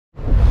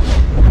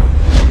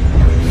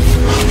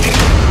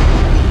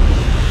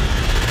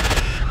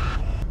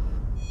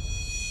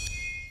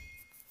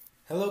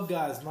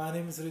guys, my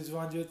name is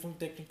Rizwan from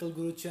Technical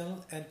Guru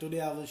channel, and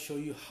today I will show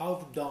you how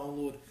to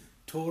download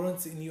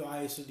torrents in your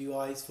ISO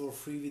device for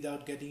free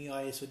without getting your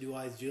ISO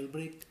device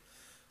jailbreaked.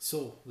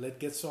 So let's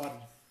get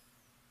started.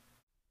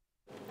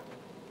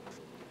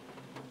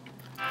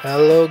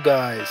 Hello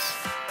guys,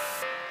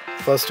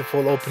 first of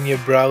all open your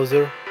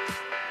browser.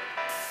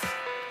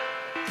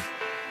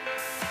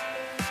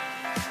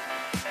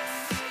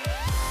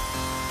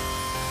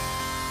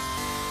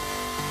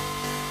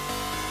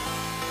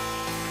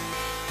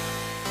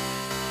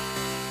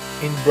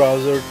 In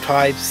browser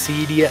type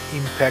CD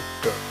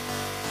Impactor.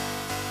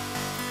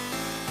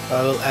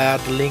 I will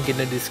add the link in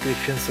the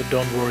description, so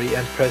don't worry,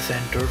 and press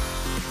enter.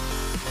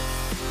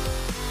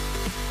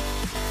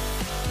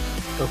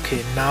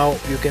 Okay, now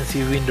you can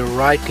see window,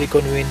 right click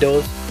on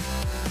Windows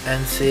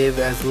and save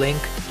as link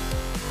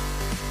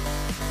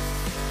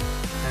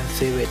and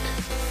save it.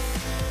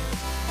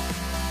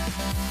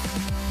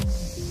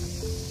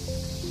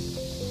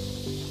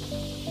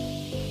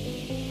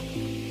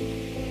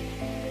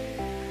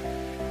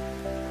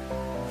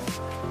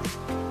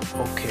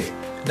 Okay,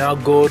 now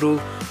go to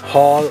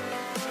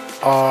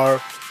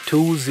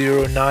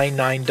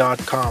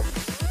hallr2099.com.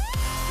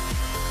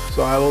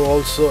 So I will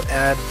also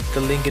add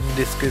the link in the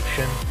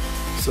description,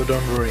 so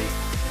don't worry.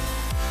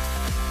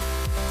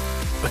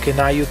 Okay,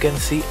 now you can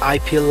see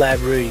IPL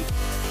library.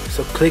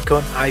 So click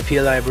on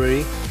IPL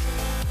library.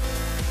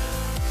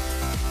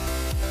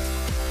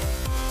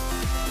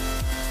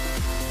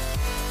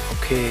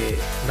 Okay,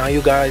 now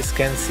you guys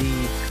can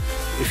see,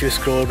 if you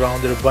scroll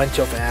down, there are a bunch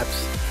of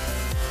apps.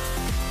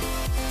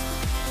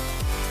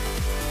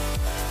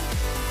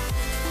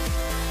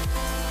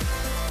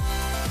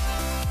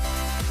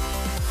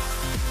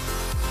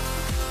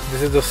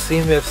 This is the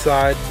same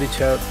website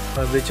which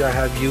I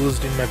have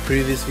used in my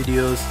previous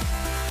videos.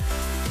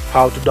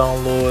 How to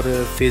download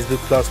Facebook++,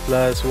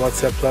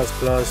 WhatsApp++,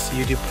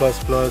 YouTube++,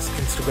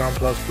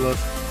 Instagram++.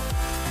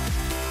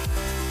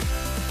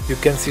 You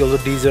can see also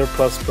Deezer++.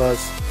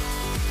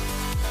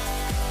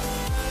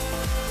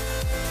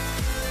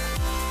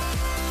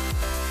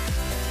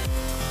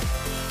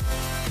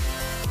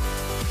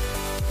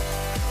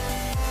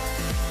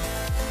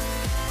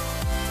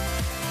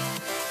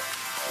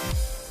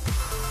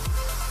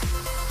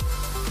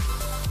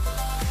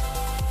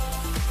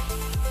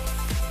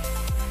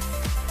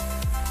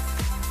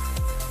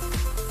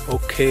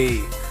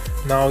 Okay,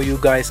 now you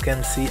guys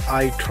can see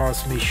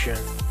iTransmission,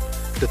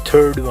 the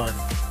third one,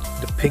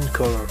 the pink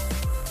color.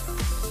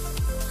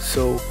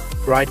 So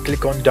right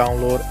click on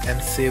download and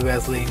save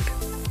as link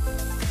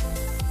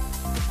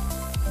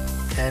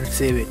and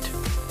save it.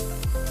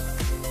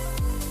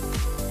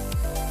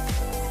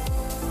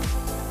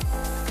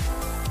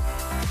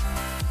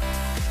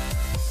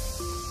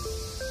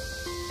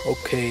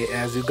 Okay,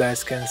 as you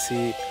guys can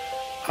see,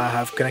 I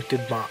have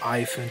connected my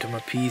iPhone to my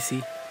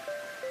PC.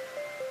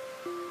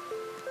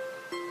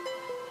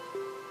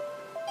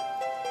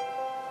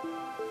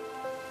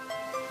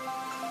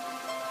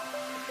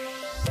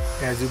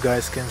 As you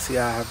guys can see,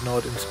 I have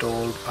not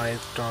installed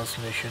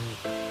iTransmission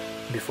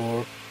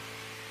before,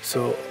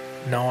 so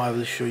now I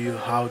will show you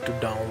how to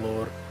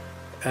download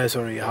how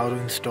to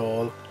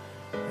install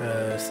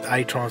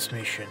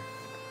iTransmission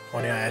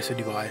on your ISO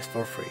device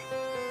for free.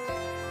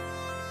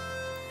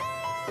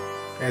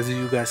 As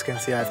you guys can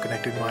see, I have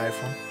connected my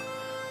iPhone.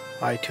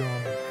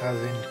 iTunes has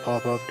been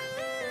pop-up.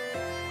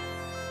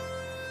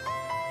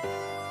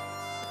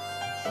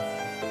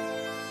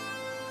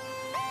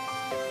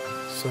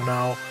 So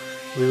now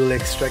we will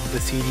extract the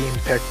CD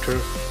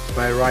Impactor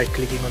by right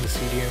clicking on the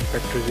CD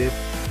Impactor zip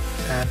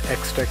and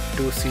extract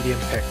to CD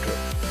Impactor.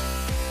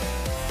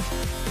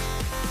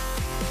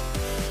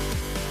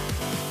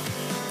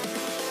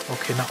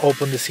 Okay, now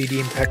open the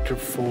CD Impactor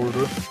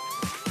folder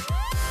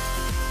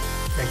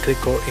and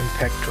click on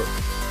Impactor.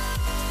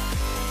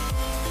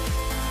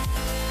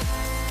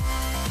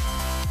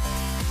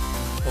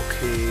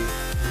 Okay,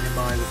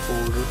 minimize the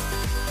folder.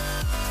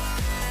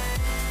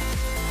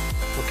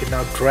 Okay,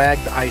 now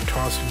drag the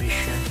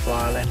iTransmission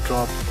file and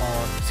drop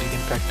on CD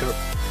Impactor.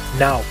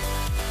 Now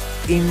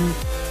in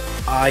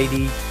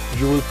ID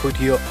you will put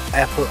your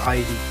Apple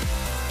ID,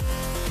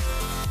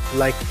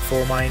 like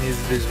for mine is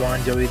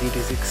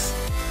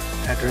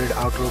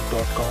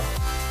rizwanjaved86@outlook.com,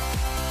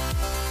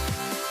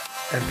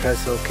 and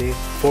press OK.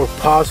 For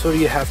password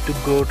you have to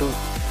go to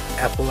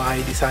Apple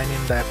ID, sign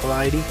in the Apple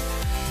ID,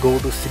 go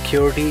to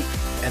security,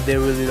 and there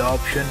will be the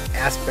option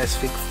as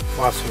specific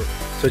password.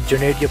 So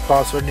generate your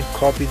password and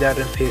copy that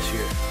and paste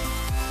here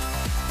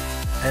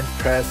and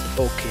press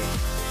OK.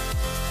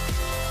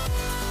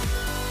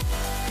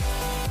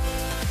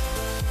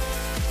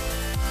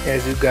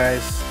 As you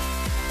guys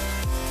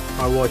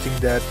are watching,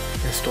 that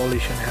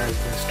installation has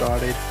been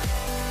started.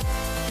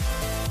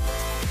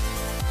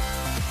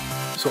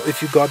 So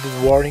if you got this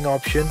warning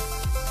option,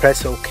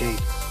 press OK.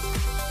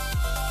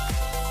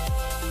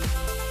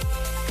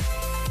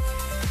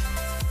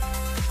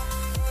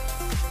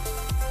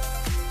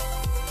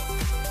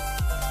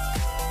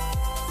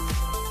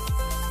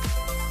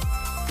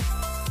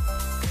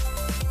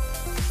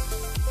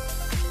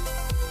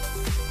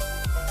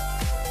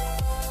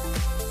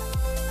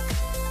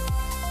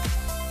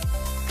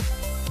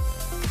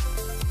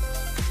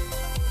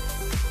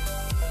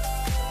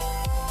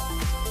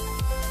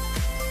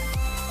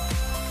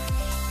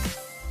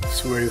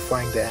 it's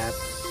verifying the app.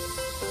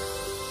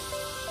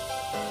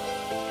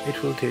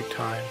 It will take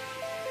time.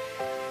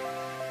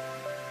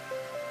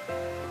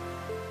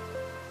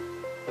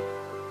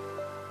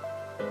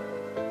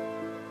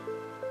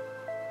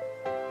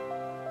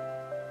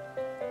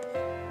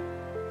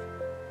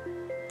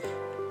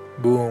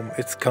 Boom,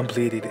 it's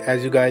completed.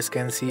 As you guys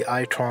can see,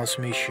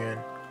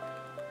 iTransmission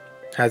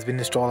has been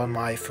installed on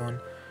my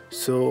iPhone.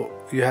 So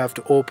you have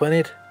to open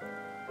it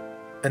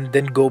and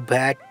then go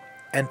back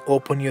and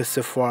open your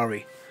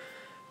Safari.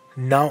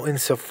 Now in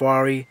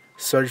Safari,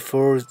 search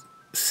for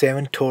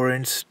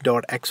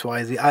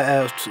 7torrents.xyz.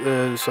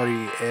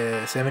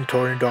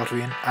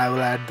 7torrent.win. I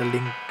will add the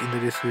link in the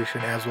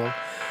description as well.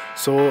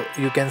 So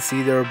you can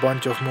see there are a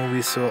bunch of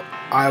movies. So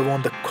I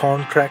want the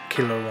Contract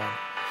Killer one.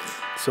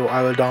 So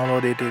I will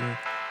download it in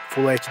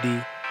Full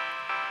HD.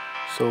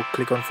 So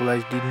click on Full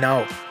HD.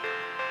 Now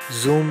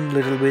zoom a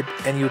little bit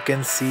and you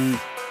can see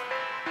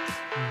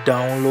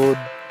download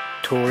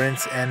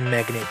torrents and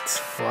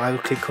magnets. So I will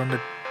click on the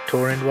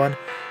torrent one,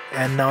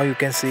 and now you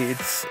can see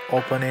it's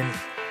open in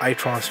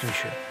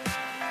iTransmission.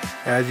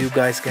 As you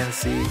guys can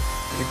see,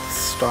 it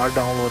start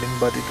downloading,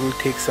 but it will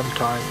take some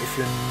time. If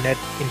your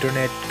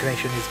internet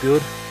connection is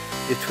good,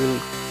 it will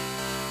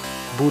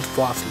boot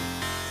fastly.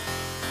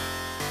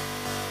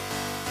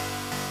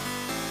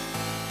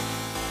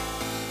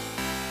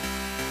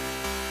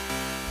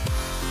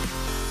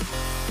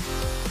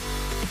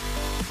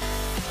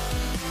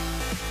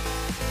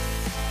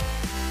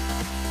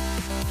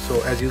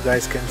 So as you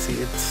guys can see,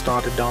 it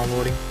started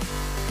downloading.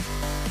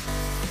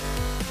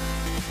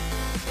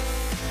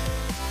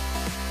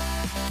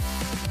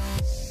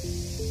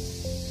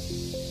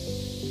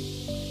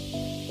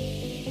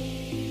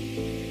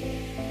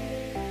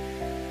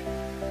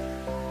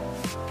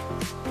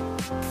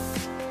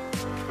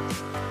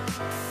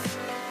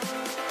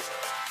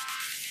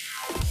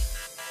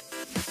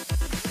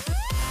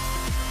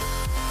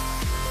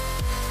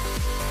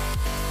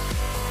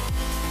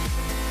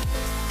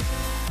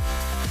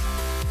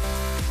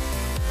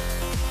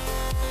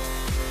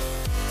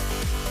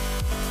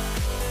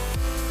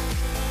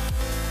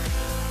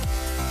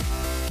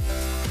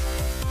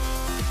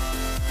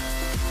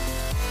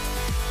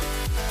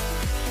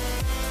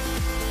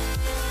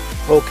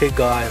 Okay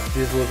guys,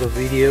 this was a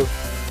video,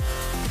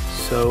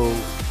 so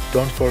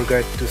don't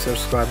forget to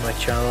subscribe my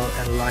channel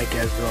and like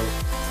as well.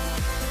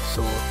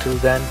 So till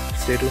then,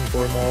 stay tuned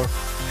for more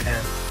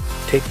and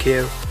take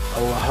care.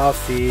 Allah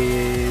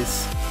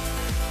Hafiz.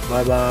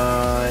 Bye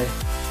bye.